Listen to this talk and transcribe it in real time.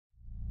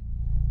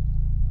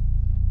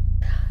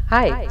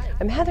Hi,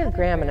 I'm Heather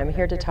Graham, and I'm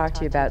here to talk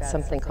to you about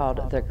something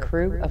called the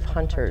Krewe of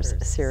Hunters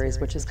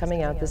series, which is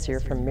coming out this year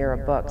from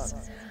MIRA Books.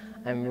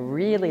 I'm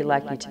really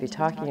lucky to be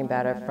talking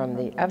about it from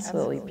the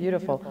absolutely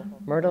beautiful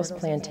Myrtles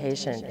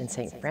Plantation in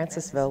St.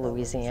 Francisville,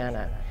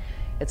 Louisiana.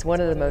 It's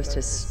one of the most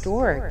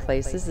historic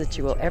places that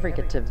you will ever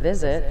get to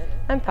visit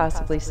and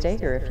possibly stay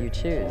here if you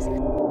choose.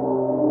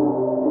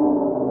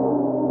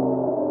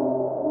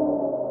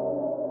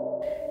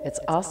 It's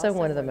also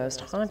one of the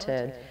most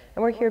haunted,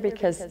 and we're here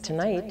because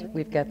tonight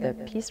we've got the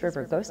Peace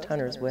River Ghost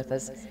Hunters with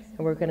us, and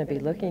we're going to be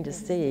looking to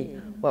see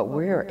what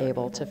we're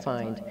able to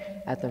find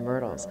at the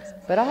Myrtles.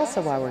 But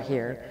also while we're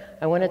here,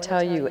 I want to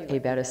tell you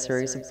about a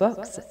series of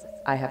books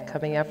I have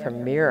coming out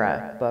from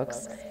MIRA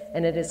Books,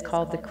 and it is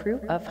called The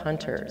Krewe of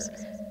Hunters.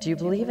 Do you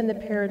believe in the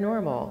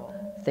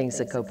paranormal? Things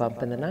that go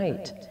bump in the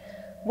night?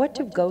 What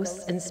do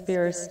ghosts and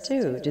spirits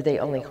do? Do they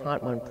only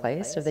haunt one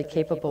place? Are they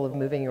capable of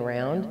moving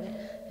around?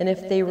 And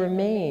if they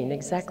remain,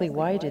 exactly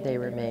why do they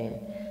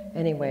remain?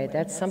 Anyway,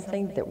 that's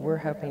something that we're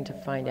hoping to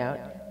find out,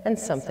 and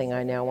something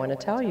I now want to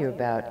tell you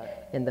about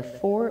in the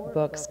 4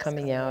 books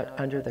coming out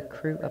under the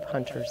Krewe of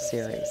Hunters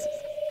series.